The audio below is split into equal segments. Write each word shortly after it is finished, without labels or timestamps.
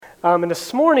And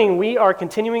this morning we are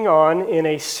continuing on in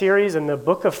a series in the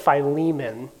book of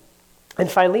Philemon. And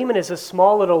Philemon is a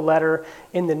small little letter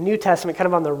in the New Testament, kind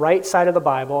of on the right side of the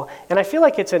Bible. And I feel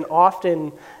like it's an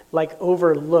often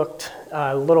overlooked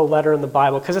little letter in the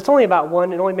Bible because it only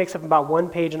makes up about one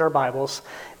page in our Bibles.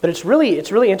 But it's really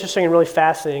interesting and really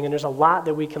fascinating, and there's a lot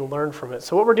that we can learn from it.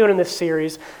 So what we're doing in this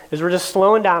series is we're just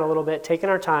slowing down a little bit, taking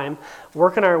our time,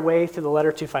 working our way through the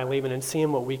letter to Philemon and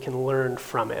seeing what we can learn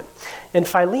from it. And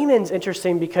Philemon's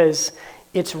interesting because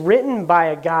it's written by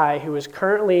a guy who is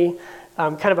currently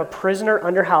kind of a prisoner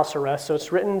under house arrest. So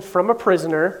it's written from a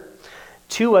prisoner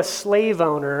to a slave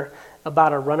owner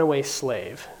about a runaway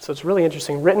slave. So it's really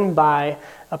interesting. Written by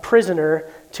a prisoner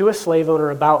to a slave owner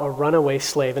about a runaway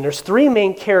slave. And there's three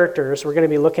main characters we're going to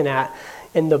be looking at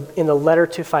in the letter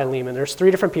to Philemon. There's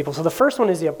three different people. So the first one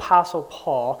is the Apostle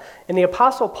Paul. And the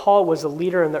Apostle Paul was a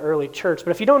leader in the early church.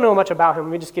 But if you don't know much about him,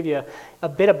 let me just give you a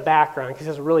bit of background because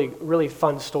it's a really, really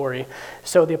fun story.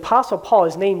 So the Apostle Paul,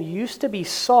 his name used to be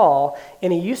Saul,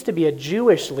 and he used to be a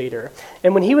Jewish leader.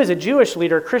 And when he was a Jewish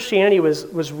leader, Christianity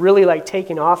was really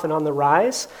taking off and on the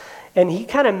rise. And he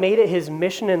kind of made it his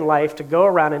mission in life to go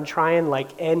around and try and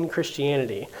end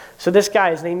Christianity. So this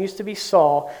guy, his name used to be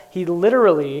Saul, he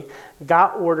literally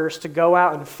got orders to go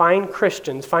out and find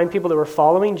Christians, find people that were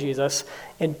following Jesus,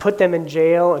 and put them in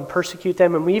jail and persecute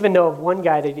them. And we even know of one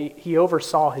guy that he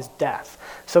oversaw his death.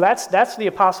 So that's the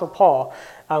Apostle Paul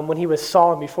when he was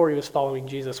Saul and before he was following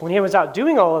Jesus. When he was out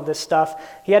doing all of this stuff,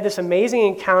 he had this amazing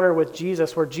encounter with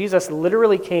Jesus where Jesus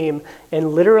literally came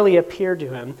and literally appeared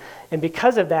to him. And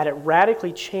because of that, it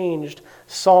radically changed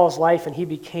Saul's life and he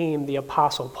became the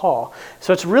Apostle Paul.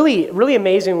 So it's really, really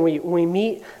amazing when we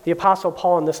meet the Apostle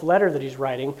Paul in this letter that he's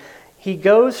writing. He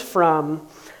goes from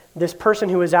this person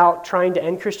who was out trying to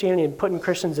end Christianity and putting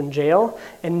Christians in jail.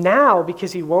 And now,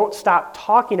 because he won't stop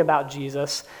talking about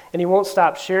Jesus and he won't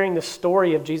stop sharing the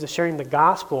story of Jesus, sharing the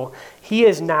gospel, he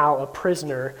is now a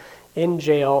prisoner in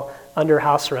jail under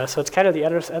house arrest. So it's kind of the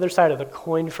other side of the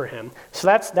coin for him. So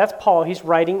that's Paul. He's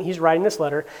writing this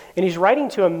letter, and he's writing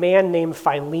to a man named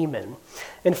Philemon.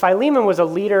 And Philemon was a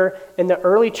leader in the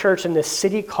early church in this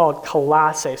city called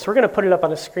Colossae. So we're going to put it up on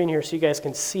the screen here so you guys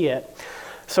can see it.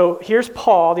 So here's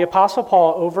Paul, the Apostle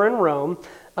Paul, over in Rome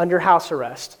under house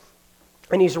arrest.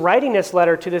 And he's writing this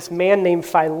letter to this man named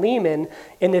Philemon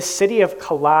in this city of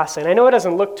Colossae. And I know it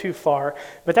doesn't look too far,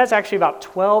 but that's actually about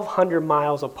 1,200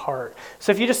 miles apart.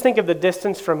 So if you just think of the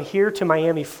distance from here to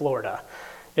Miami, Florida,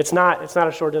 it's not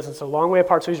a short distance, it's a long way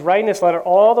apart. So he's writing this letter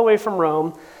all the way from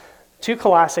Rome to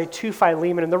Colossae, to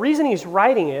Philemon. And the reason he's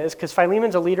writing it is because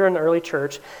Philemon's a leader in the early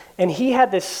church, and he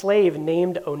had this slave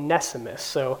named Onesimus.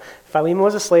 So Philemon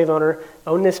was a slave owner,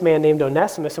 owned this man named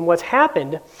Onesimus. And what's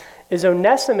happened is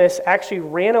Onesimus actually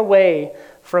ran away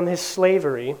from his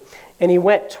slavery, and he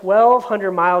went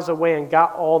 1,200 miles away and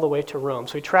got all the way to Rome.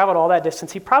 So he traveled all that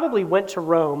distance. He probably went to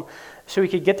Rome so he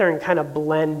could get there and kind of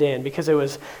blend in because it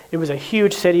was a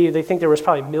huge city. They think there was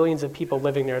probably millions of people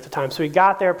living there at the time. So he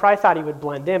got there, probably thought he would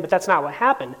blend in, but that's not what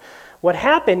happened. What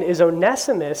happened is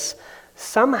Onesimus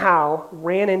somehow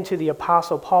ran into the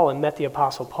Apostle Paul and met the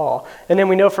Apostle Paul. And then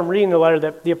we know from reading the letter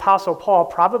that the Apostle Paul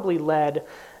probably led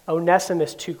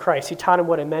Onesimus to Christ. He taught him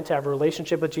what it meant to have a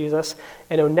relationship with Jesus,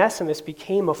 and Onesimus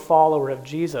became a follower of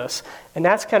Jesus. And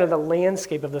that's kind of the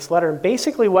landscape of this letter. And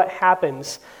basically what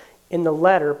happens in the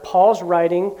letter, Paul's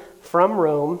writing from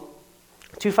Rome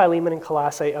to Philemon and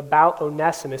Colossae about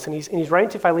Onesimus, and he's writing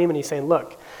to Philemon, he's saying,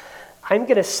 look, I'm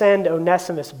going to send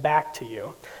Onesimus back to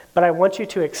you, but I want you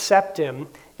to accept him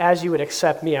as you would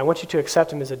accept me. I want you to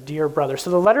accept him as a dear brother. So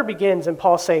the letter begins, and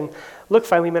Paul's saying, look,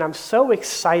 Philemon, I'm so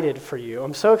excited for you.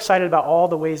 I'm so excited about all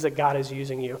the ways that God is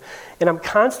using you. And I'm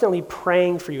constantly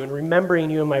praying for you and remembering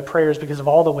you in my prayers because of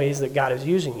all the ways that God is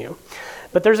using you.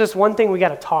 But there's this one thing we got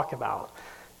to talk about.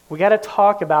 We got to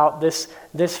talk about this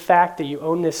fact that you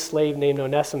own this slave named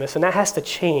Onesimus, and that has to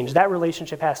change. That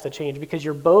relationship has to change because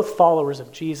you're both followers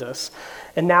of Jesus,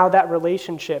 and now that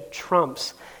relationship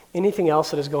trumps anything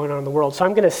else that is going on in the world. So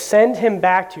I'm going to send him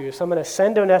back to you. So I'm going to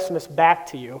send Onesimus back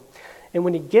to you, and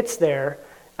when he gets there,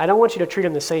 I don't want you to treat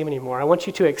him the same anymore. I want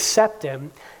you to accept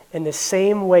him in the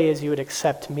same way as you would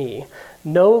accept me.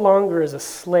 No longer as a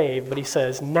slave, but he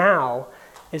says, now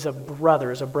is a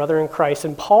brother in Christ.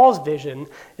 And Paul's vision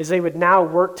is they would now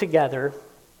work together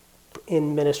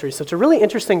in ministry. So it's a really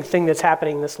interesting thing that's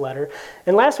happening in this letter.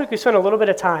 And last week we spent a little bit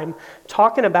of time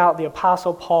talking about the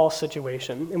Apostle Paul's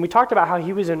situation. And we talked about how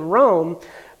he was in Rome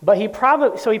But he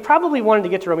probably wanted to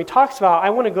get to Rome. He talks about,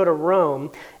 I want to go to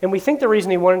Rome. And we think the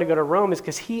reason he wanted to go to Rome is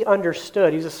because he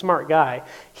understood, he's a smart guy.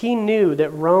 He knew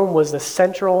that Rome was the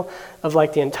central of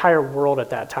like the entire world at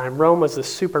that time. Rome was the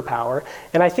superpower.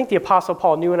 And I think the Apostle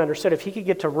Paul knew and understood if he could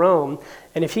get to Rome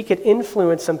and if he could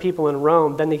influence some people in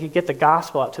Rome, then they could get the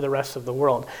gospel out to the rest of the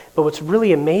world. But what's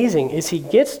really amazing is he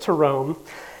gets to Rome,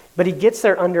 but he gets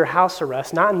there under house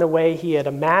arrest, not in the way he had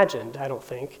imagined, I don't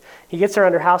think. He gets there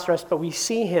under house arrest, but we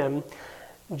see him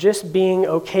just being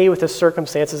okay with the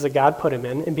circumstances that God put him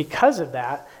in. And because of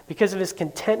that, because of his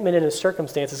contentment in his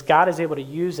circumstances, God is able to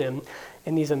use him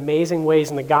in these amazing ways,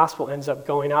 and the gospel ends up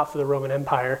going out through the Roman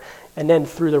Empire and then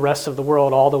through the rest of the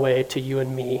world all the way to you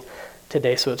and me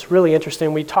today. So it's really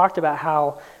interesting. We talked about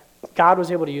how God was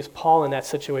able to use Paul in that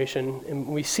situation, and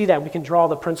we see that. We can draw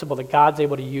the principle that God's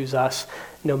able to use us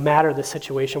no matter the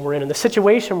situation we're in. And the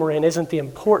situation we're in isn't the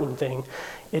important thing.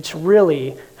 It's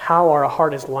really how our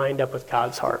heart is lined up with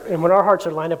God's heart. And when our hearts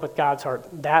are lined up with God's heart,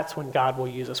 that's when God will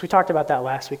use us. We talked about that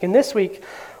last week. And this week,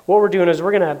 what we're doing is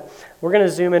we're gonna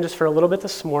zoom in just for a little bit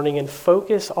this morning and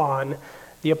focus on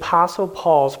the Apostle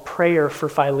Paul's prayer for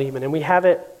Philemon. And we have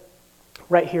it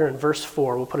right here in verse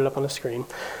 4. We'll put it up on the screen.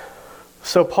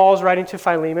 So Paul's writing to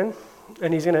Philemon,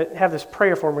 and he's going to have this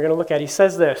prayer for him we're going to look at. He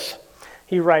says this.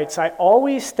 He writes, I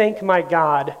always thank my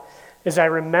God as I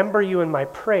remember you in my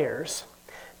prayers,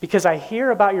 because I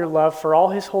hear about your love for all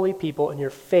his holy people and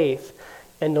your faith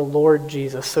in the Lord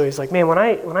Jesus. So he's like, man, when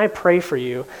I pray for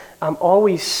you, I'm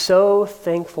always so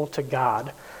thankful to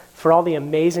God for all the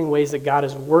amazing ways that God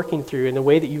is working through and the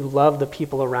way that you love the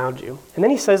people around you. And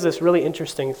then he says this really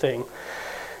interesting thing.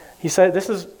 He said, this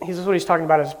is what he's talking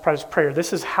about as his prayer.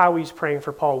 This is how he's praying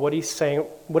for Paul, what he's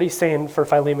saying for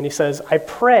Philemon. He says, I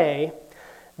pray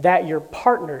that your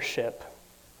partnership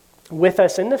with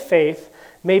us in the faith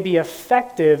may be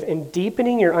effective in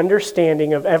deepening your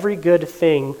understanding of every good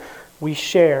thing we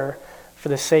share for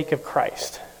the sake of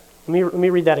Christ. Let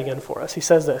me read that again for us. He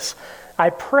says this,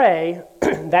 I pray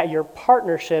that your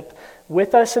partnership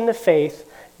with us in the faith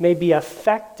may be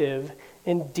effective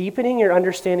in deepening your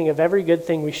understanding of every good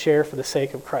thing we share for the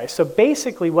sake of Christ. So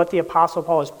basically what the Apostle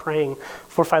Paul is praying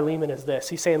for Philemon is this.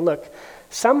 He's saying, look,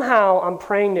 somehow I'm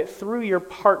praying that through your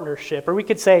partnership, or we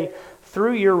could say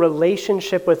through your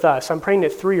relationship with us, I'm praying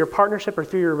that through your partnership or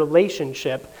through your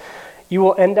relationship, you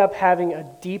will end up having a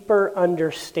deeper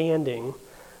understanding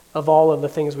of all of the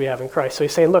things we have in Christ. So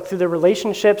he's saying, look, through the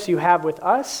relationships you have with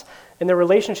us and the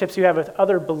relationships you have with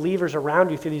other believers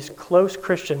around you through these close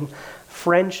Christian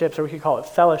friendships, or we could call it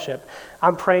fellowship,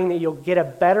 I'm praying that you'll get a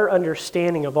better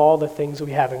understanding of all the things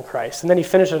we have in Christ. And then he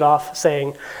finishes it off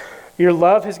saying, your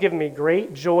love has given me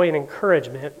great joy and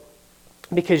encouragement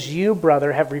because you,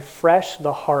 brother, have refreshed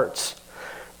the hearts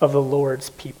of the Lord's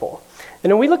people.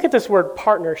 And when we look at this word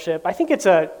partnership, I think it's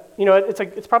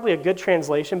probably a good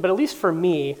translation, but at least for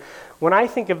me, when I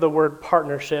think of the word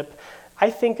partnership, I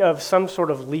think of some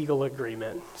sort of legal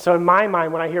agreement. So in my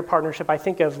mind, when I hear partnership, I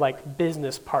think of like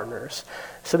business partners.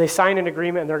 So they sign an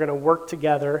agreement and they're going to work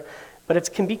together, but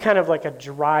it can be kind of like a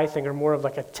dry thing or more of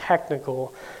like a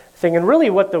technical thing. And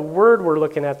really what the word we're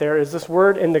looking at there is this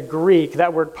word in the Greek,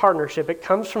 that word partnership. It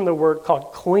comes from the word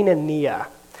called koinonia.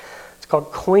 It's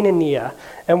called koinonia.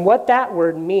 And what that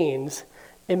word means,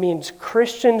 it means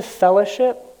Christian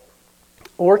fellowship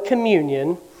or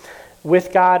communion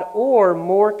with God, or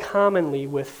more commonly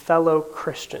with fellow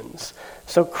Christians.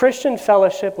 So Christian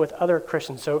fellowship with other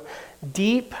Christians. So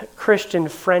deep Christian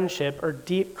friendship or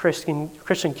deep Christian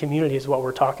community is what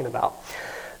we're talking about.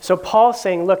 So Paul's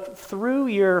saying, look, through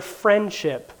your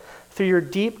friendship, through your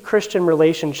deep Christian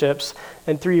relationships,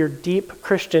 and through your deep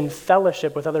Christian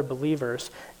fellowship with other believers,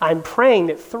 I'm praying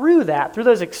that through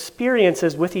those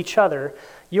experiences with each other,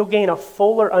 you'll gain a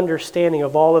fuller understanding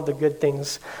of all of the good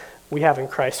things we have in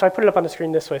Christ. So I put it up on the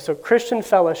screen this way. So Christian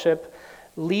fellowship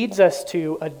leads us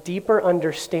to a deeper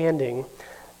understanding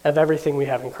of everything we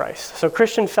have in Christ. So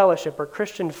Christian fellowship or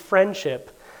Christian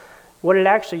friendship, what it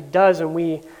actually does when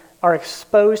we are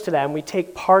exposed to that and we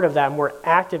take part of that and we're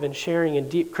active in sharing in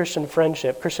deep Christian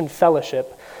friendship, Christian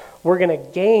fellowship, we're going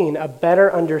to gain a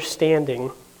better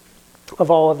understanding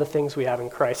of all of the things we have in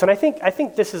Christ. And I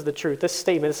think this is the truth. This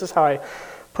statement, this is how I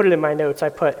put it in my notes. I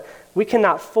put, we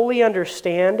cannot fully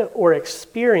understand or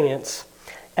experience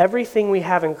everything we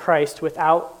have in Christ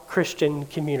without Christian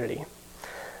community.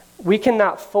 We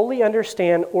cannot fully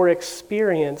understand or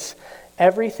experience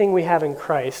everything we have in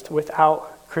Christ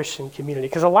without Christian community.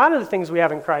 Because a lot of the things we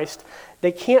have in Christ,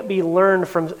 they can't be learned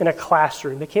from in a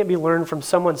classroom. They can't be learned from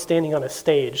someone standing on a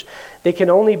stage. They can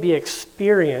only be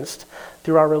experienced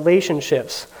through our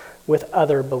relationships with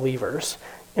other believers.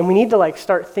 And we need to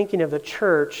start thinking of the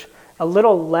church a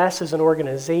little less as an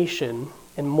organization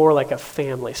and more like a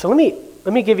family. So let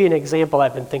me give you an example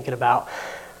I've been thinking about.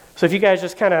 So if you guys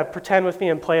just kind of pretend with me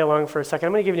and play along for a second,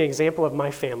 I'm going to give you an example of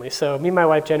my family. So me and my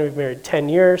wife, Jenny, we've been married 10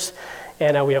 years,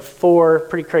 and we have 4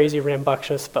 pretty crazy,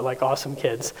 rambunctious, but like awesome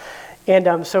kids.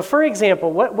 And so for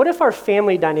example, what if our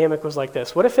family dynamic was like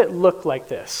this? What if it looked like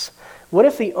this? What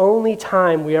if the only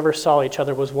time we ever saw each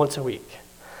other was once a week?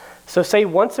 So say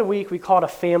once a week we called a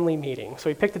family meeting. So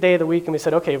we picked the day of the week and we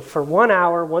said, okay, for 1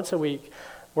 hour, once a week,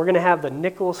 we're going to have the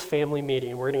Nichols family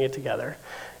meeting. We're going to get together.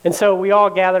 And so we all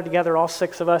gathered together, all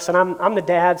 6 of us, and I'm the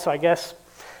dad, so I guess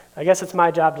it's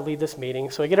my job to lead this meeting.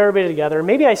 So I get everybody together.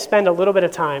 Maybe I spend a little bit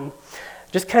of time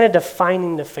just kind of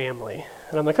defining the family.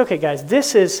 And I'm like, okay, guys,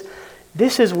 this is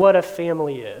what a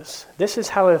family is. This is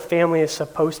how a family is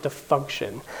supposed to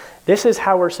function. This is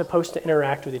how we're supposed to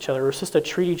interact with each other. We're supposed to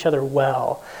treat each other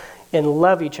well and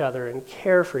love each other and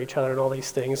care for each other and all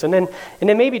these things. And then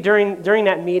maybe during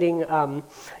that meeting,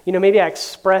 maybe I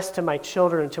express to my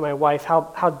children and to my wife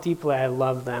how deeply I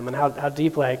love them and how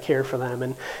deeply I care for them.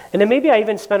 And then maybe I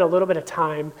even spend a little bit of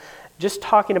time just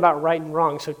talking about right and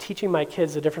wrong, so teaching my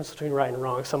kids the difference between right and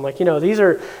wrong. So I'm like, these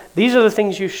are the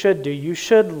things you should do. You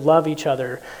should love each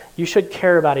other. You should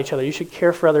care about each other. You should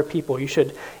care for other people. You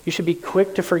should be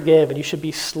quick to forgive, and you should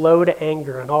be slow to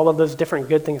anger, and all of those different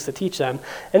good things to teach them.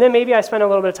 And then maybe I spend a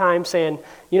little bit of time saying,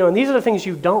 and these are the things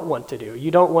you don't want to do. You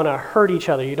don't want to hurt each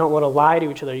other. You don't want to lie to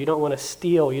each other. You don't want to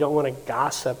steal. You don't want to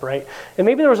gossip, right? And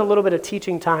maybe there was a little bit of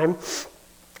teaching time.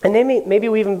 And then maybe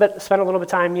we even spent a little bit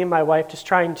of time, me and my wife, just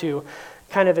trying to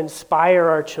kind of inspire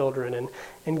our children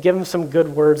and give them some good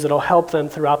words that'll help them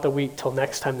throughout the week till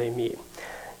next time they meet.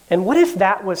 And what if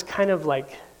that was kind of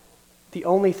like the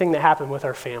only thing that happened with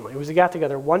our family? Was we got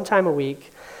together one time a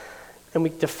week and we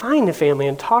defined the family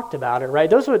and talked about it,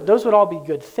 right? Those would all be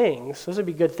good things. Those would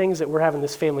be good things that we're having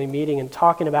this family meeting and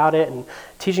talking about it and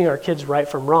teaching our kids right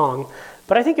from wrong.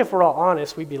 But I think if we're all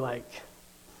honest, we'd be like,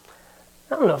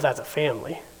 I don't know if that's a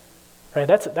family. Right,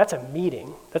 that's a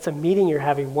meeting. That's a meeting you're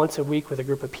having once a week with a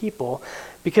group of people,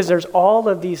 because there's all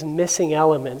of these missing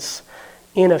elements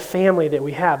in a family that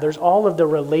we have. There's all of the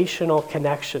relational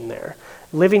connection there.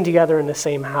 Living together in the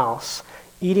same house,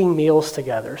 eating meals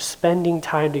together, spending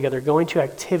time together, going to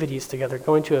activities together,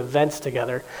 going to events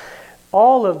together.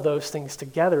 All of those things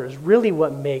together is really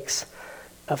what makes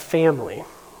a family.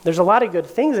 There's a lot of good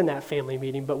things in that family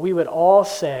meeting, but we would all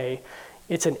say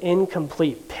it's an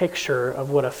incomplete picture of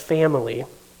what a family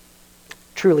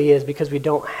truly is because we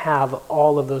don't have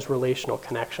all of those relational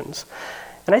connections.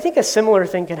 And I think a similar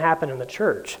thing can happen in the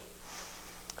church.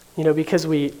 Because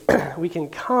we can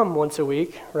come once a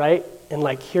week, right, and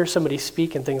like hear somebody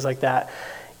speak and things like that,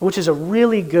 which is a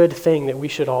really good thing that we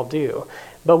should all do.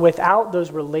 But without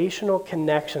those relational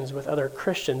connections with other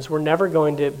Christians, we're never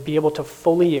going to be able to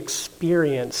fully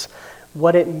experience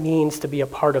what it means to be a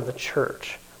part of the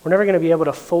church. We're never going to be able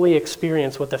to fully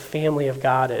experience what the family of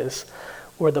God is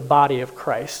or the body of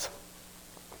Christ.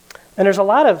 And there's a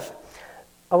lot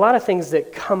of things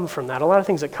that come from that, a lot of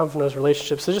things that come from those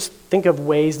relationships. So just think of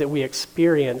ways that we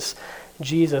experience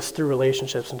Jesus through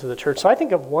relationships into the church. So I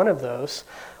think of one of those.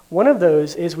 One of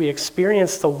those is we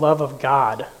experience the love of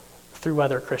God through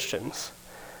other Christians.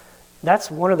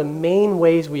 That's one of the main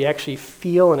ways we actually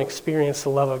feel and experience the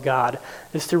love of God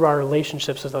is through our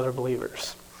relationships with other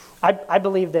believers. I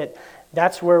believe that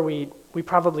that's where we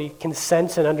probably can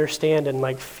sense and understand and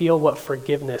like feel what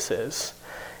forgiveness is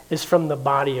from the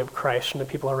body of Christ, from the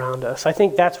people around us. I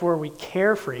think that's where we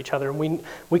care for each other, and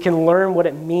we can learn what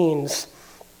it means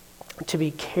to be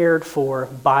cared for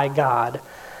by God.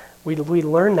 We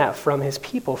learn that from his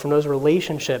people, from those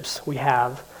relationships we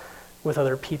have with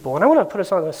other people. And I want to put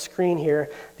us on the screen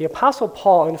here. The Apostle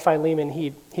Paul in Philemon,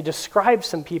 he describes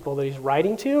some people that he's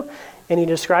writing to, and he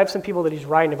describes some people that he's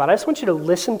writing about. I just want you to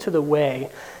listen to the way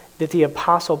that the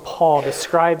Apostle Paul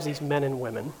describes these men and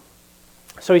women.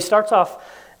 So he starts off,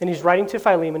 and he's writing to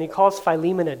Philemon. He calls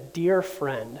Philemon a dear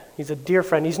friend. He's a dear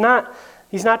friend. He's not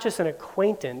just an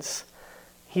acquaintance.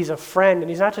 He's a friend, and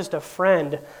he's not just a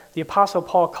friend. The Apostle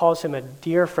Paul calls him a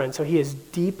dear friend, so he is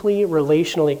deeply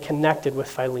relationally connected with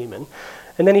Philemon.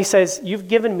 And then he says, you've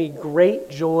given me great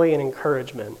joy and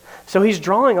encouragement. So he's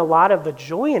drawing a lot of the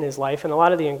joy in his life and a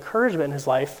lot of the encouragement in his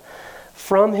life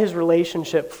from his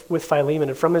relationship with Philemon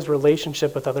and from his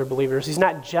relationship with other believers. He's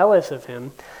not jealous of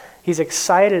him. He's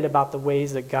excited about the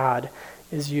ways that God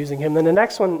is using him. Then the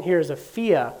next one here is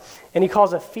Apphia, and he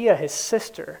calls Apphia his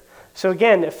sister. So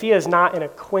again, Apphia is not an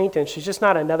acquaintance. She's just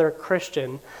not another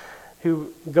Christian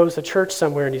who goes to church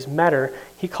somewhere and he's met her.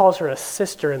 He calls her a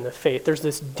sister in the faith. There's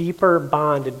this deeper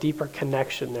bond, a deeper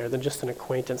connection there than just an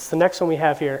acquaintance. The next one we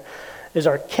have here is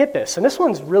Archippus. And this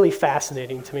one's really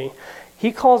fascinating to me.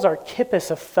 He calls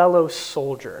Archippus a fellow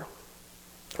soldier.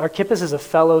 Archippus is a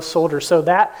fellow soldier. So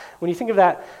that, when you think of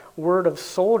that word of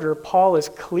soldier, Paul is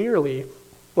clearly,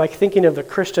 like thinking of the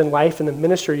Christian life and the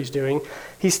ministry he's doing,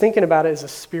 he's thinking about it as a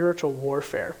spiritual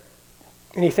warfare.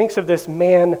 And he thinks of this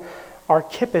man,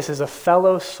 Archippus, as a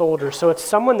fellow soldier. So it's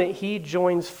someone that he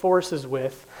joins forces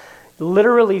with,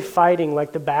 literally fighting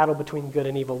like the battle between good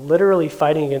and evil, literally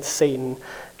fighting against Satan,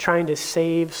 trying to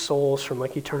save souls from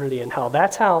like eternity in hell.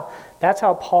 That's how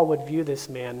Paul would view this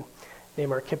man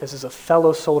named Archippus, as a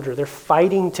fellow soldier. They're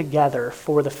fighting together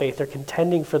for the faith. They're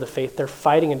contending for the faith. They're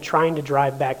fighting and trying to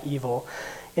drive back evil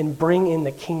and bring in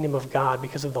the kingdom of God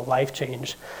because of the life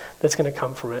change that's going to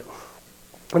come from it.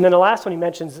 And then the last one he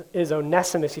mentions is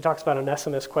Onesimus. He talks about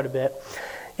Onesimus quite a bit.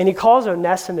 And he calls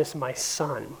Onesimus my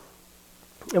son.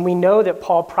 And we know that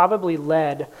Paul probably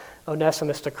led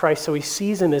Onesimus to Christ, so he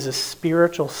sees him as a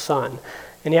spiritual son.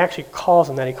 And he actually calls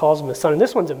him that. He calls him his son. And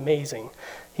this one's amazing.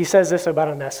 He says this about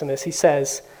Onesimus. He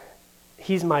says,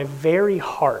 he's my very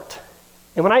heart.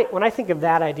 And when I think of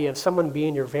that idea of someone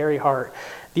being your very heart,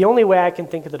 the only way I can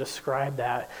think of to describe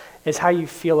that is how you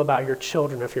feel about your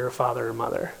children if you're a father or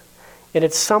mother. And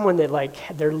it's someone that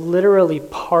they're literally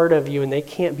part of you and they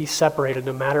can't be separated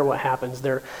no matter what happens.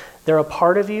 They're a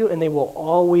part of you and they will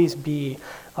always be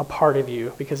a part of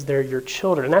you because they're your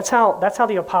children. And that's how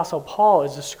the Apostle Paul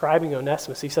is describing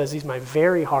Onesimus. He says, he's my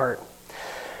very heart.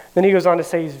 Then he goes on to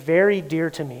say, he's very dear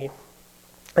to me.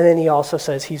 And then he also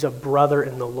says he's a brother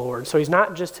in the Lord. So he's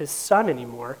not just his son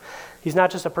anymore. He's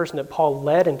not just a person that Paul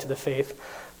led into the faith.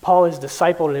 Paul has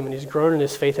discipled him and he's grown in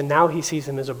his faith, and now he sees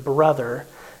him as a brother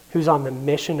who's on the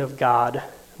mission of God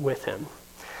with him.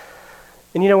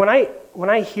 And when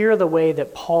I hear the way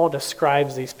that Paul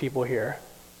describes these people here,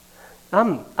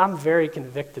 I'm very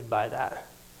convicted by that.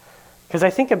 Because I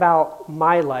think about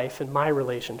my life and my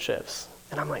relationships,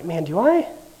 and I'm like, man,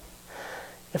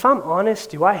 if I'm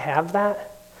honest, do I have that?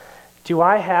 Do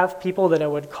I have people that I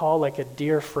would call like a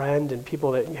dear friend and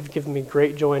people that have given me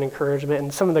great joy and encouragement,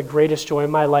 and some of the greatest joy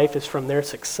in my life is from their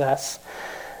success?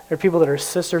 There are people that are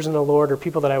sisters in the Lord, or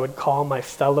people that I would call my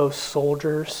fellow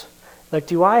soldiers. Like,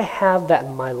 do I have that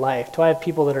in my life? Do I have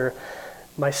people that are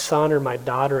my son or my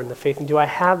daughter in the faith? And do I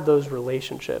have those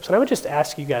relationships? And I would just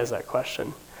ask you guys that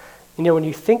question. When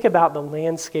you think about the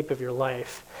landscape of your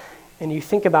life and you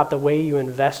think about the way you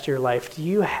invest your life, do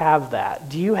you have that?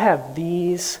 Do you have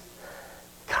these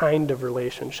kind of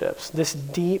relationships? This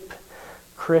deep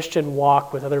Christian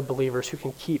walk with other believers who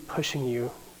can keep pushing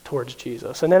you towards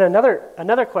Jesus. And then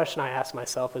another question I ask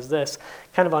myself is this,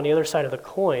 kind of on the other side of the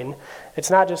coin. It's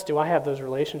not just, do I have those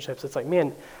relationships? It's like,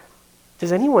 man,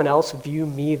 does anyone else view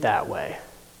me that way?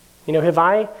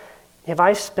 Have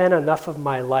I spent enough of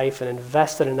my life and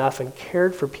invested enough and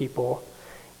cared for people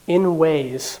in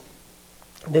ways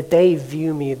that they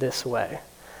view me this way?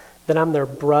 That I'm their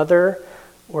brother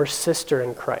or sister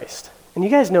in Christ? And you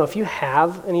guys know, if you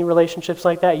have any relationships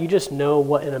like that, you just know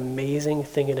what an amazing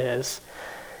thing it is,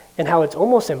 and how it's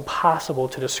almost impossible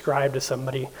to describe to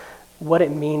somebody what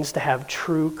it means to have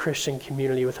true Christian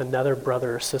community with another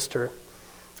brother or sister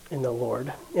in the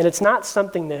Lord. And it's not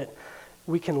something that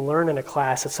we can learn in a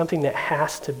class. It's something that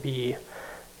has to be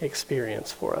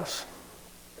experienced for us.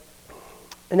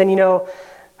 And then,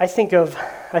 I think of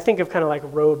kind of like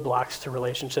roadblocks to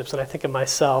relationships, and I think of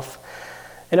myself.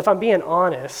 And if I'm being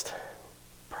honest,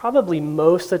 probably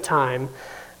most of the time,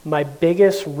 my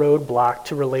biggest roadblock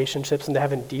to relationships and to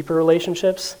having deeper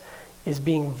relationships is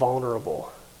being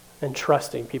vulnerable and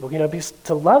trusting people. Because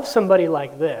to love somebody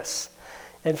like this,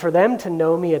 and for them to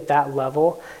know me at that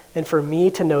level, and for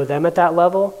me to know them at that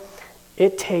level,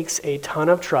 it takes a ton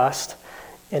of trust,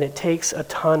 and it takes a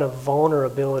ton of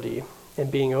vulnerability in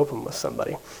being open with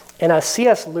somebody. And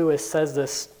C.S. Lewis says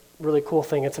this really cool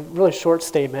thing. It's a really short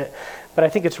statement, but I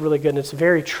think it's really good, and it's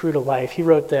very true to life. He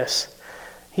wrote this.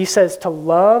 He says, to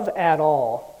love at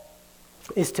all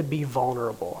is to be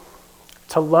vulnerable.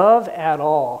 To love at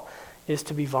all is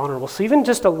to be vulnerable. So even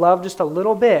just to love just a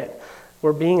little bit,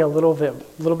 we're being a little bit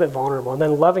vulnerable. And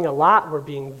then loving a lot, we're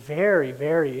being very,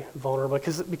 very vulnerable.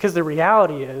 Because the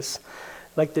reality is,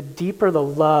 like, the deeper the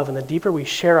love and the deeper we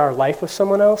share our life with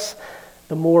someone else,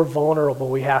 the more vulnerable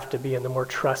we have to be and the more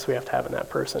trust we have to have in that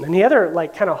person. And the other,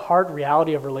 kind of hard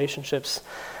reality of relationships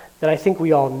that I think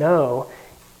we all know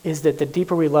is that the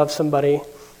deeper we love somebody,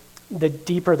 the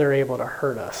deeper they're able to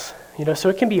hurt us. So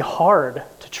it can be hard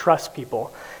to trust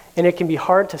people, and it can be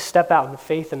hard to step out in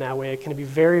faith in that way. It can be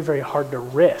very, very hard to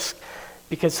risk,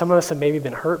 because some of us have maybe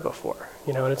been hurt before,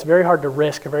 and it's very hard to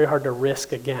risk and very hard to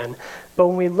risk again. But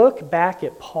when we look back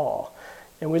at Paul,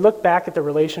 And we look back at the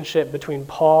relationship between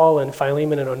Paul and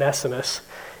Philemon and Onesimus,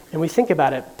 and we think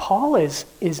about it. Paul is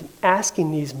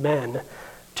asking these men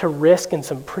to risk in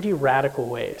some pretty radical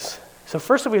ways. So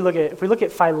first, if we look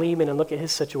at Philemon and look at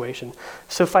his situation.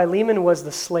 So Philemon was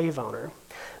the slave owner.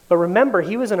 But remember,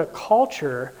 he was in a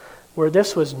culture where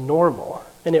this was normal.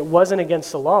 And it wasn't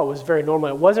against the law. It was very normal.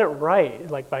 It wasn't right,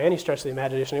 like by any stretch of the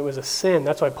imagination. It was a sin.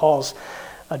 That's why Paul's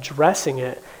addressing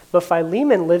it. But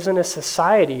Philemon lives in a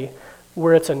society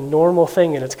where it's a normal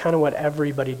thing and it's kind of what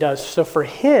everybody does. So for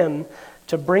him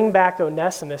to bring back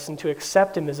Onesimus and to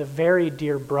accept him as a very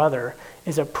dear brother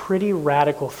is a pretty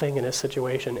radical thing in his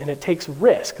situation. And it takes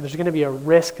risk. There's going to be a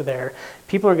risk there.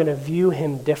 People are going to view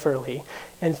him differently.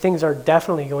 And things are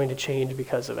definitely going to change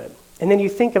because of it. And then you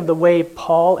think of the way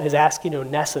Paul is asking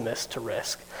Onesimus to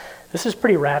risk. This is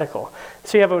pretty radical.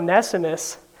 So you have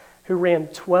Onesimus, who ran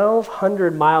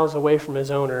 1,200 miles away from his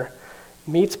owner,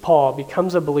 meets Paul,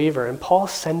 becomes a believer, and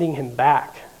Paul's sending him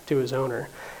back to his owner.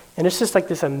 And it's just like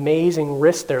this amazing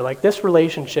risk there. Like this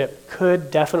relationship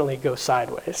could definitely go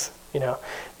sideways,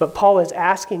 But Paul is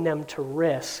asking them to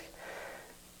risk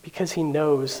because he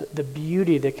knows the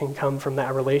beauty that can come from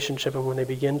that relationship and when they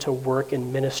begin to work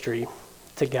in ministry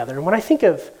together. And when I think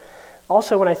of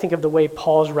the way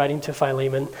Paul's writing to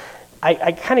Philemon,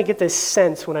 I kind of get this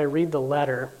sense when I read the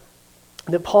letter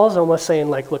that Paul's almost saying,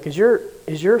 like, look, is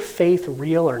your faith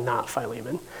real or not,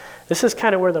 Philemon? This is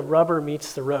kind of where the rubber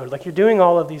meets the road. Like, you're doing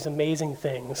all of these amazing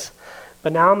things,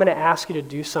 but now I'm going to ask you to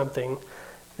do something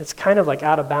that's kind of like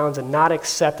out of bounds and not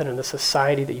accepted in the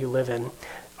society that you live in.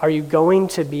 Are you going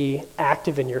to be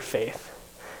active in your faith?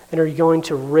 And are you going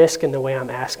to risk in the way I'm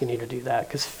asking you to do that?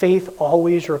 Because faith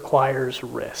always requires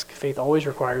risk. Faith always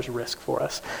requires risk for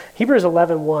us. Hebrews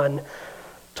 11:1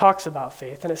 talks about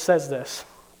faith, and it says this.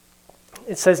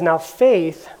 It says, now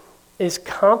faith is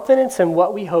confidence in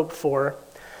what we hope for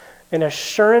and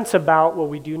assurance about what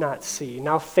we do not see.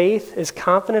 Now faith is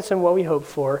confidence in what we hope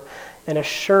for and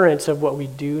assurance of what we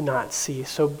do not see.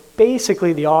 So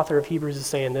basically the author of Hebrews is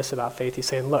saying this about faith. He's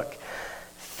saying, look,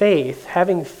 faith,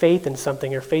 having faith in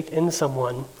something or faith in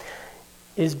someone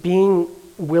is being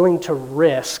willing to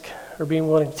risk or being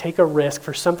willing to take a risk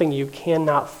for something you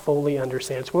cannot fully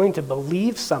understand. It's willing to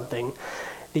believe something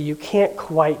that you can't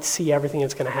quite see everything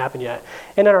that's going to happen yet.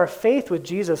 And in our faith with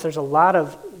Jesus, it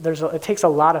takes a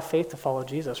lot of faith to follow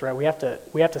Jesus, right? We have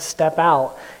to step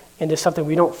out into something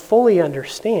we don't fully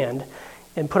understand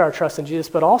and put our trust in Jesus,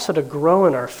 but also to grow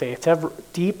in our faith, to have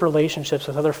deep relationships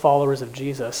with other followers of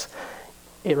Jesus.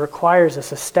 It requires us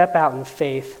to step out in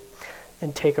faith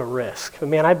and take a risk. But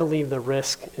man, I believe the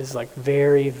risk is like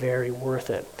very, very worth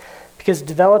it. Because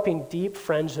developing deep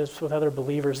friendships with other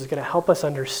believers is going to help us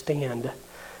understand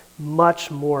much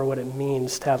more what it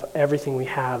means to have everything we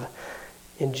have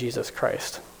in Jesus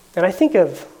Christ. And I think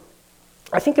of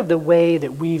the way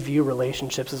that we view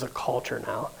relationships as a culture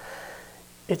now.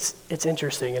 It's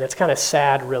interesting and it's kind of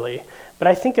sad, really. But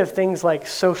I think of things like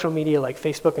social media, like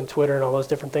Facebook and Twitter and all those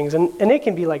different things, and it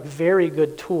can be like very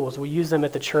good tools. We use them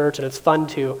at the church, and it's fun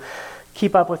to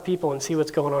keep up with people and see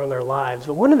what's going on in their lives.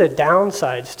 But one of the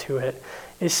downsides to it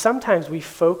is sometimes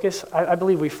I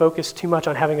believe we focus too much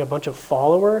on having a bunch of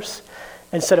followers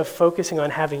instead of focusing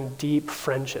on having deep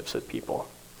friendships with people.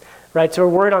 Right, so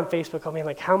we're worried on Facebook, oh man,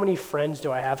 like how many friends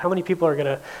do I have? How many people are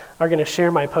gonna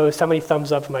share my post? How many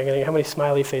thumbs up am I gonna get? How many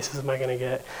smiley faces am I gonna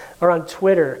get? Or on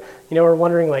Twitter, we're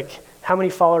wondering like how many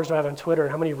followers do I have on Twitter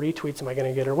and how many retweets am I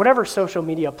gonna get? Or whatever social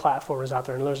media platform is out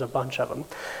there, and there's a bunch of them.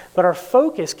 But our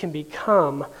focus can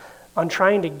become on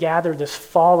trying to gather this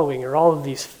following or all of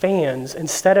these fans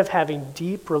instead of having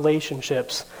deep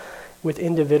relationships with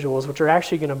individuals, which are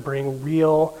actually gonna bring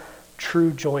real,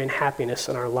 true joy and happiness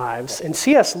in our lives. And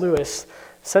C.S. Lewis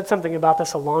said something about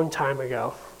this a long time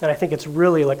ago, and I think it's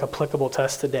really like applicable to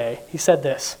us today. He said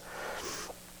this: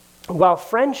 while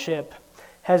friendship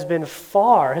has been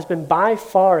by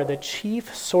far the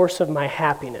chief source of my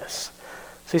happiness.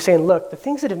 So he's saying, look, the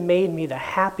things that have made me the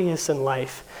happiest in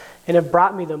life and have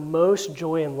brought me the most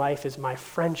joy in life is my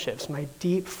friendships, my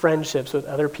deep friendships with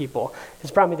other people.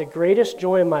 It's brought me the greatest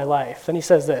joy in my life. Then he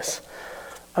says this: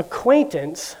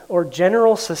 acquaintance or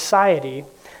general society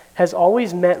has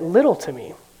always meant little to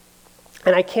me,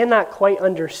 and I cannot quite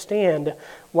understand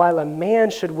why a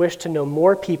man should wish to know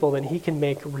more people than he can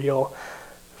make real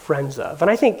friends of.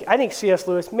 And I think C.S.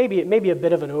 Lewis maybe a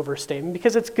bit of an overstatement,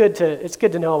 because it's good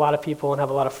to know a lot of people and have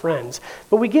a lot of friends.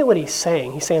 But we get what he's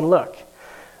saying. He's saying, look,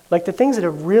 like the things that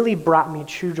have really brought me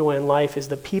true joy in life is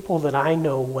the people that I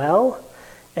know well,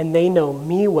 and they know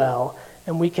me well,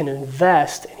 and we can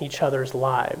invest in each other's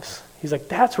lives. He's like,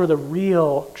 that's where the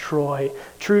real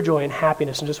true joy and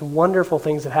happiness and just wonderful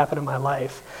things that happen in my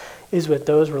life is with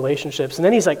those relationships. And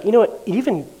then he's like, you know what,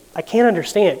 even, I can't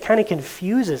understand, it kind of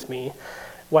confuses me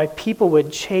why people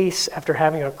would chase after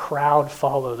having a crowd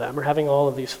follow them or having all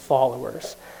of these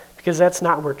followers, because that's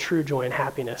not where true joy and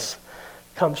happiness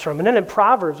comes from. And then in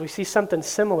Proverbs, we see something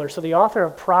similar. So the author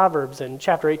of Proverbs in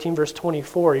chapter 18, verse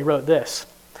 24, he wrote this.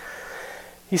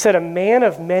 He said, a man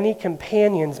of many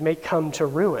companions may come to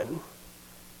ruin.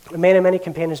 A man of many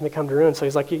companions may come to ruin. So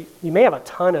he's like, you may have a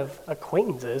ton of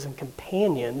acquaintances and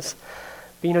companions,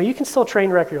 but you can still train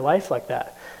wreck your life like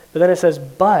that. But then it says,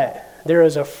 but there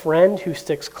is a friend who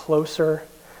sticks closer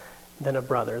than a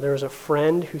brother. There is a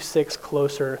friend who sticks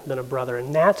closer than a brother.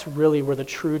 And that's really where the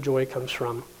true joy comes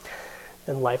from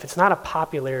in life. It's not a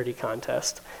popularity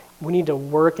contest. We need to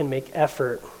work and make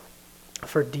effort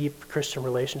for deep Christian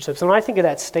relationships. And when I think of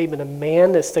that statement, a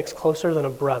man that sticks closer than a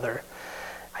brother,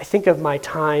 I think of my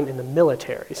time in the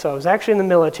military. So I was actually in the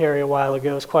military a while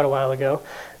ago. It was quite a while ago.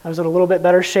 I was in a little bit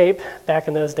better shape back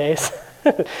in those days.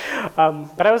 But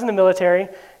I was in the military,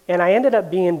 and I ended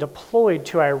up being deployed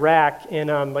to Iraq in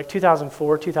like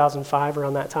 2004, 2005,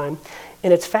 around that time.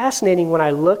 And it's fascinating when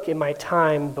I look at my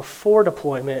time before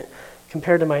deployment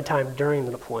compared to my time during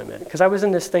the deployment. Because I was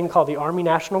in this thing called the Army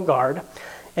National Guard,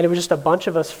 and it was just a bunch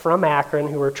of us from Akron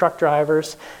who were truck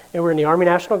drivers, and we're in the Army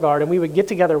National Guard, and we would get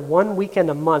together one weekend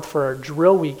a month for our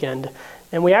drill weekend,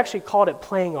 and we actually called it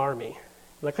Playing Army.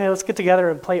 Like, hey, let's get together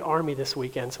and play Army this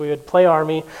weekend. So we would play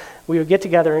Army, we would get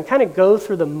together and kind of go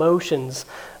through the motions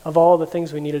of all the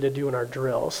things we needed to do in our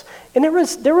drills. And there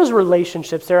was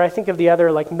relationships there. I think of the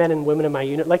other like men and women in my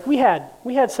unit. Like we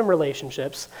had some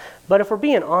relationships, but if we're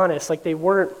being honest, like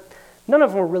none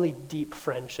of them were really deep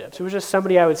friendships. It was just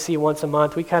somebody I would see once a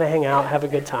month. We kind of hang out, have a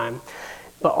good time.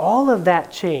 But all of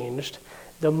that changed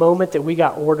the moment that we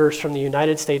got orders from the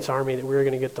United States Army that we were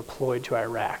going to get deployed to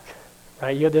Iraq.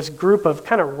 Right? You had this group of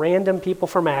kind of random people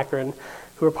from Akron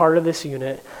who were part of this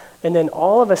unit, and then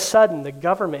all of a sudden the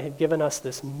government had given us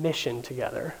this mission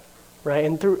together. Right?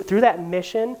 And through that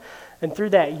mission and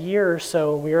through that year or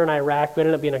so we were in Iraq, we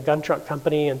ended up being a gun truck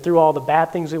company, and through all the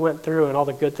bad things we went through and all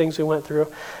the good things we went through,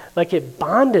 like it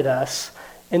bonded us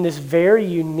in this very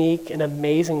unique and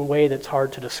amazing way that's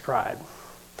hard to describe.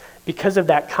 Because of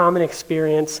that common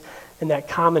experience and that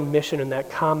common mission and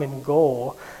that common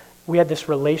goal, we had this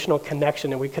relational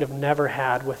connection that we could have never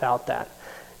had without that.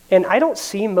 And I don't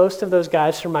see most of those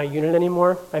guys from my unit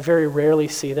anymore. I very rarely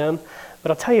see them.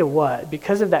 But I'll tell you what,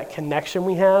 because of that connection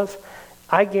we have,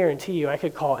 I guarantee you I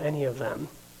could call any of them,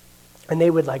 and they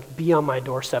would like be on my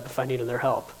doorstep if I needed their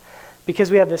help.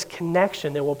 Because we have this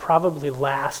connection that will probably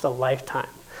last a lifetime,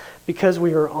 because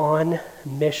we are on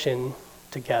mission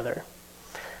together.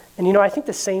 And I think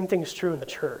the same thing is true in the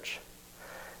church.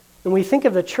 When we think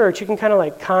of the church, you can kind of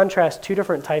like contrast two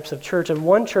different types of church. And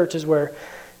one church is where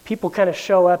people kind of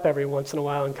show up every once in a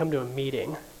while and come to a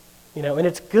meeting, and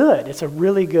it's good. It's a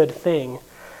really good thing,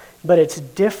 but it's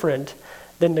different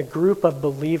than the group of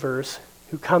believers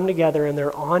who come together and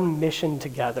they're on mission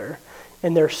together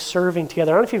and they're serving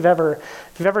together. I don't know if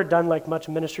you've ever done like much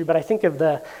ministry, but I think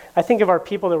of our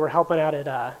people that were helping out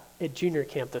at junior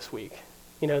camp this week.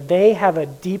 They have a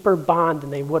deeper bond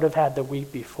than they would have had the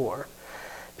week before,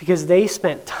 because they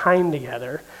spent time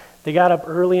together. They got up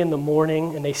early in the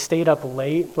morning and they stayed up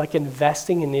late, like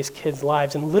investing in these kids'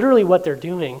 lives. And literally what they're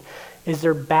doing is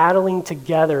they're battling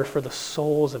together for the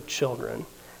souls of children.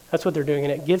 That's what they're doing.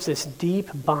 And it gives this deep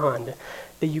bond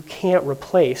that you can't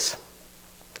replace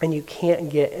and you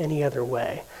can't get any other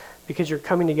way, because you're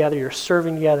coming together, you're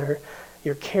serving together,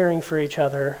 you're caring for each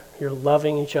other, you're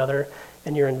loving each other,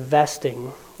 and you're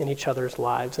investing in each other's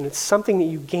lives. And it's something that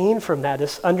you gain from that,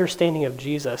 this understanding of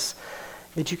Jesus,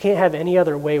 that you can't have any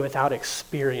other way without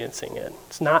experiencing it.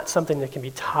 It's not something that can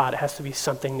be taught. It has to be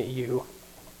something that you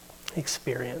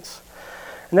experience.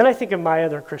 And then I think of my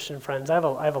other Christian friends. I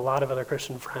have a lot of other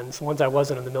Christian friends, the ones I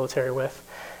wasn't in the military with.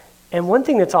 And one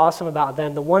thing that's awesome about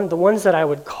them, the ones that I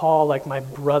would call like my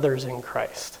brothers in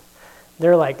Christ,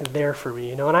 they're like there for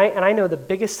me, And I know the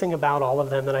biggest thing about all of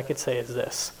them that I could say is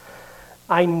this.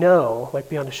 I know, like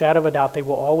beyond a shadow of a doubt, they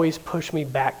will always push me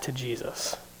back to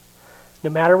Jesus. No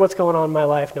matter what's going on in my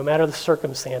life, no matter the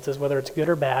circumstances, whether it's good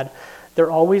or bad, they're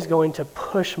always going to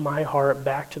push my heart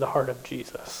back to the heart of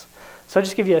Jesus. So I'll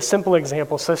just give you a simple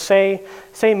example. So say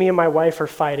me and my wife are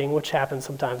fighting, which happens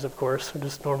sometimes, of course. We're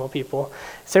just normal people.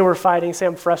 Say we're fighting, say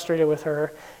I'm frustrated with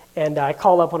her, and I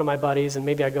call up one of my buddies, and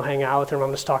maybe I go hang out with her, and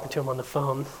I'm just talking to him on the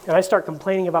phone. And I start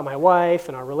complaining about my wife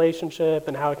and our relationship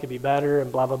and how it could be better and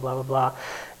blah, blah, blah, blah, blah.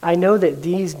 I know that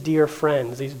these dear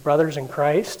friends, these brothers in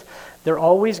Christ, they're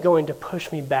always going to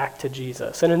push me back to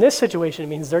Jesus. And in this situation, it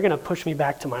means they're going to push me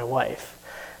back to my wife.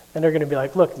 And they're going to be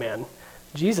like, look, man,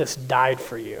 Jesus died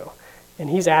for you. and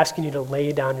he's asking you to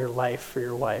lay down your life for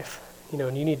your wife.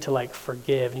 And you need to like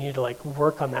forgive, and you need to like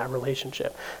work on that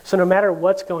relationship. So no matter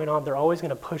what's going on, they're always going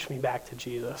to push me back to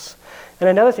Jesus. And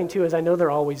another thing too is I know they're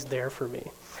always there for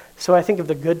me. So I think of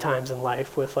the good times in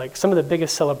life with like some of the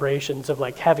biggest celebrations of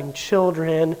like having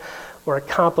children or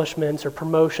accomplishments or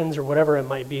promotions or whatever it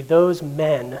might be. Those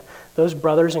men, those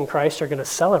brothers in Christ are going to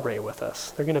celebrate with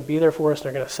us. They're going to be there for us, and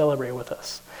they're going to celebrate with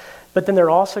us. But then they're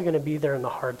also going to be there in the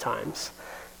hard times.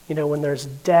 When there's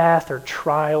death or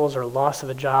trials or loss of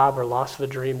a job or loss of a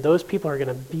dream, those people are going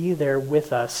to be there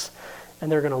with us, and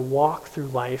they're going to walk through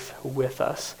life with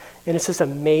us. And it's this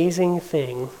amazing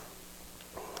thing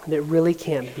that really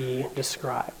can't be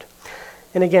described.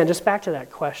 And again, just back to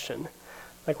that question,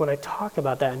 like when I talk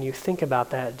about that and you think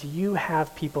about that, do you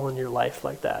have people in your life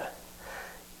like that?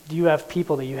 Do you have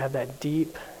people that you have that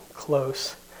deep,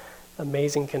 close,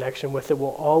 amazing connection with that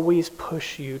will always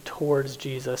push you towards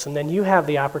Jesus? And then you have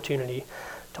the opportunity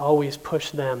to always push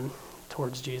them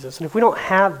towards Jesus. And if we don't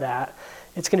have that,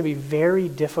 it's going to be very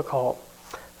difficult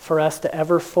for us to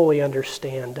ever fully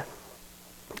understand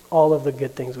all of the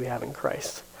good things we have in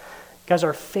Christ. Guys,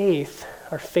 our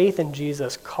faith in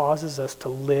Jesus causes us to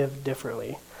live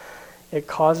differently. It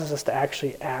causes us to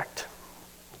actually act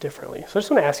differently. So I just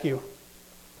want to ask you,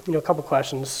 a couple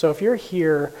questions. So if you're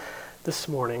here this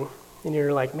morning and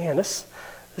you're like, man, this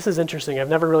is interesting. I've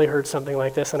never really heard something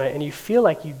like this, and you feel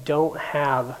like you don't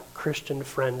have Christian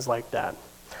friends like that,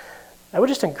 I would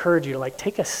just encourage you to like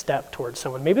take a step towards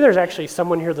someone. Maybe there's actually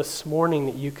someone here this morning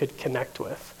that you could connect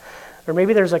with. Or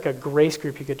maybe there's like a grace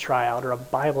group you could try out, or a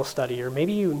Bible study, or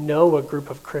maybe you know a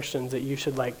group of Christians that you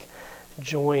should like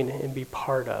join and be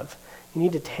part of. You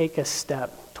need to take a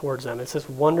step towards them. It's this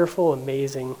wonderful,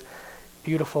 amazing,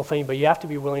 beautiful thing, but you have to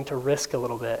be willing to risk a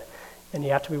little bit, and you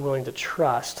have to be willing to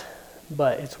trust,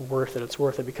 but it's worth it. It's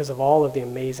worth it because of all of the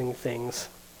amazing things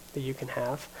that you can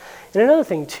have. And another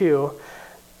thing too,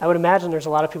 I would imagine there's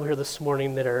a lot of people here this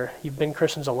morning that you've been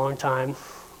Christians a long time,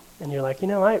 and you're like,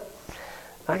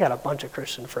 I got a bunch of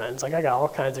Christian friends. Like I got all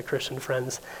kinds of Christian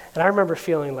friends. And I remember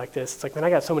feeling like this. It's like, man, I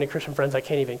got so many Christian friends I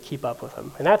can't even keep up with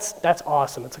them. And that's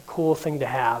awesome. It's a cool thing to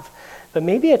have. But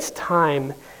maybe it's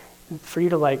time for you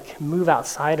to like move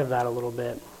outside of that a little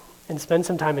bit and spend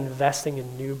some time investing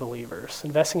in new believers,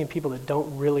 investing in people that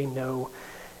don't really know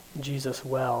Jesus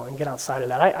well, and get outside of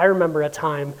that. I remember a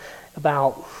time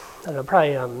about,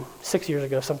 probably 6 years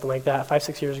ago, something like that,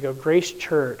 5-6 years ago, Grace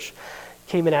Church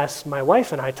came and asked my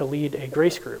wife and I to lead a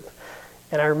grace group.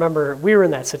 And I remember we were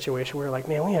in that situation. We were like,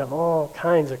 man, we have all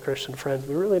kinds of Christian friends.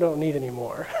 We really don't need any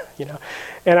more,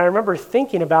 And I remember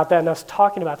thinking about that and us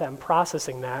talking about that and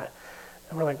processing that.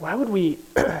 And we're like, why would we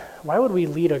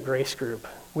lead a grace group?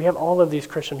 We have all of these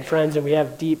Christian friends and we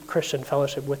have deep Christian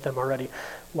fellowship with them already.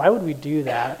 Why would we do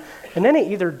that? And then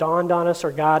it either dawned on us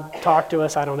or God talked to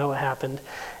us. I don't know what happened.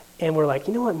 And we're like,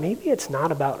 you know what? Maybe it's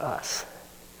not about us.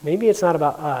 Maybe it's not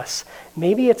about us.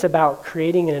 Maybe it's about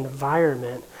creating an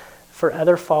environment for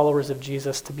other followers of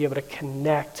Jesus to be able to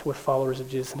connect with followers of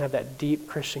Jesus and have that deep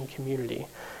Christian community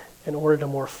in order to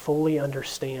more fully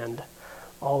understand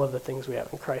all of the things we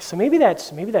have in Christ. So maybe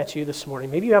that's you this morning.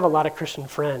 Maybe you have a lot of Christian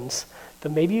friends,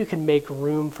 but maybe you can make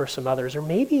room for some others. Or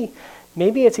maybe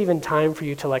it's even time for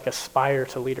you to like aspire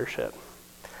to leadership.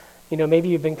 Maybe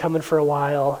you've been coming for a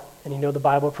while and you know the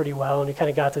Bible pretty well and you kind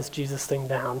of got this Jesus thing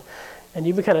down. And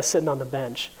you've been kind of sitting on the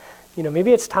bench.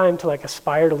 Maybe it's time to like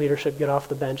aspire to leadership, get off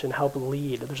the bench and help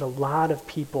lead. There's a lot of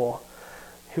people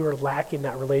who are lacking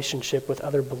that relationship with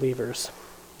other believers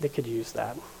that could use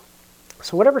that.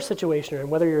 So whatever situation you're in,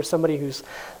 whether you're somebody who's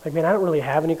like, man, I don't really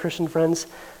have any Christian friends,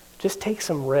 just take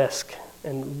some risk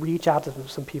and reach out to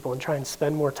some people and try and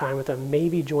spend more time with them.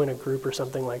 Maybe join a group or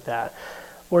something like that.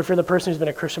 Or if you're the person who's been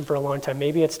a Christian for a long time,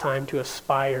 maybe it's time to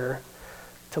aspire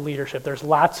to leadership. There's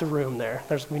lots of room there.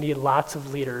 We need lots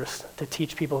of leaders to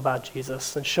teach people about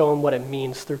Jesus and show them what it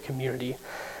means through community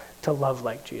to love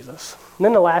like Jesus. And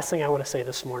then the last thing I want to say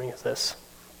this morning is this.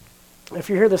 If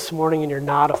you're here this morning and you're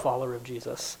not a follower of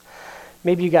Jesus,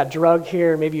 maybe you got drugged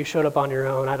here, maybe you showed up on your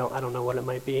own, I don't know what it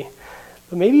might be.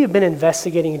 But maybe you've been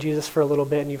investigating Jesus for a little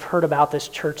bit and you've heard about this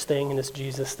church thing and this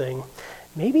Jesus thing.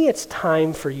 Maybe it's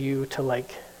time for you to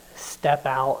like step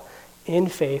out in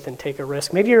faith and take a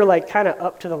risk. Maybe you're like kind of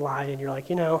up to the line and you're like,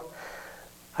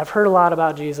 I've heard a lot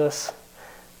about Jesus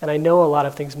and I know a lot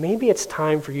of things. Maybe it's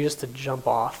time for you just to jump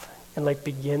off and like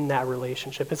begin that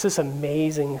relationship. It's this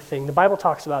amazing thing. The Bible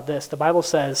talks about this. The Bible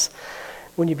says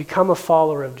when you become a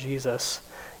follower of Jesus,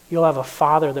 you'll have a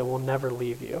Father that will never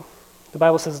leave you. The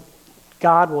Bible says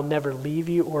God will never leave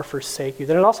you or forsake you.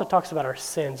 Then it also talks about our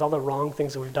sins, all the wrong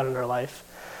things that we've done in our life.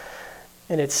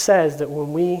 And it says that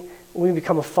when we when we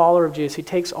become a follower of Jesus, he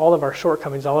takes all of our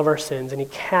shortcomings, all of our sins, and he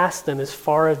casts them as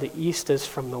far as the east is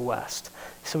from the west.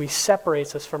 So he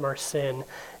separates us from our sin,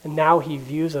 and now he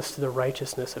views us to the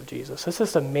righteousness of Jesus. This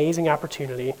is an amazing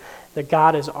opportunity that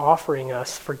God is offering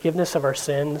us forgiveness of our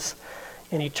sins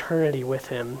and eternity with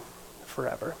him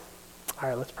forever. All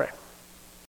right, let's pray.